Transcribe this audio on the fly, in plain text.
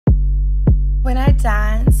When I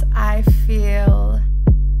dance, I feel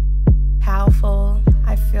powerful,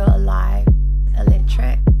 I feel alive,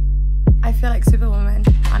 electric. I feel like Superwoman,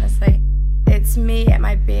 honestly. It's me at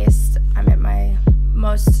my best. I'm at my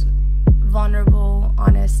most vulnerable,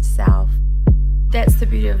 honest self. That's the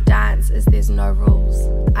beauty of dance, is there's no rules.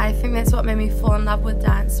 I think that's what made me fall in love with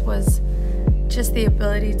dance, was just the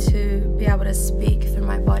ability to be able to speak through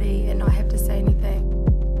my body and not have to say anything.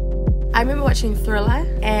 I remember watching Thriller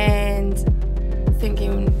and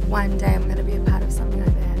thinking one day I'm going to be a part of something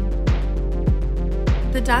like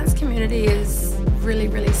that. The dance community is really,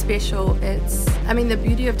 really special. The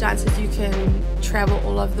beauty of dance is you can travel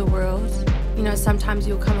all over the world. You know, sometimes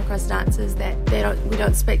you'll come across dancers that we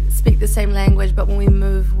don't speak the same language, but when we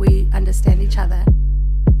move, we understand each other.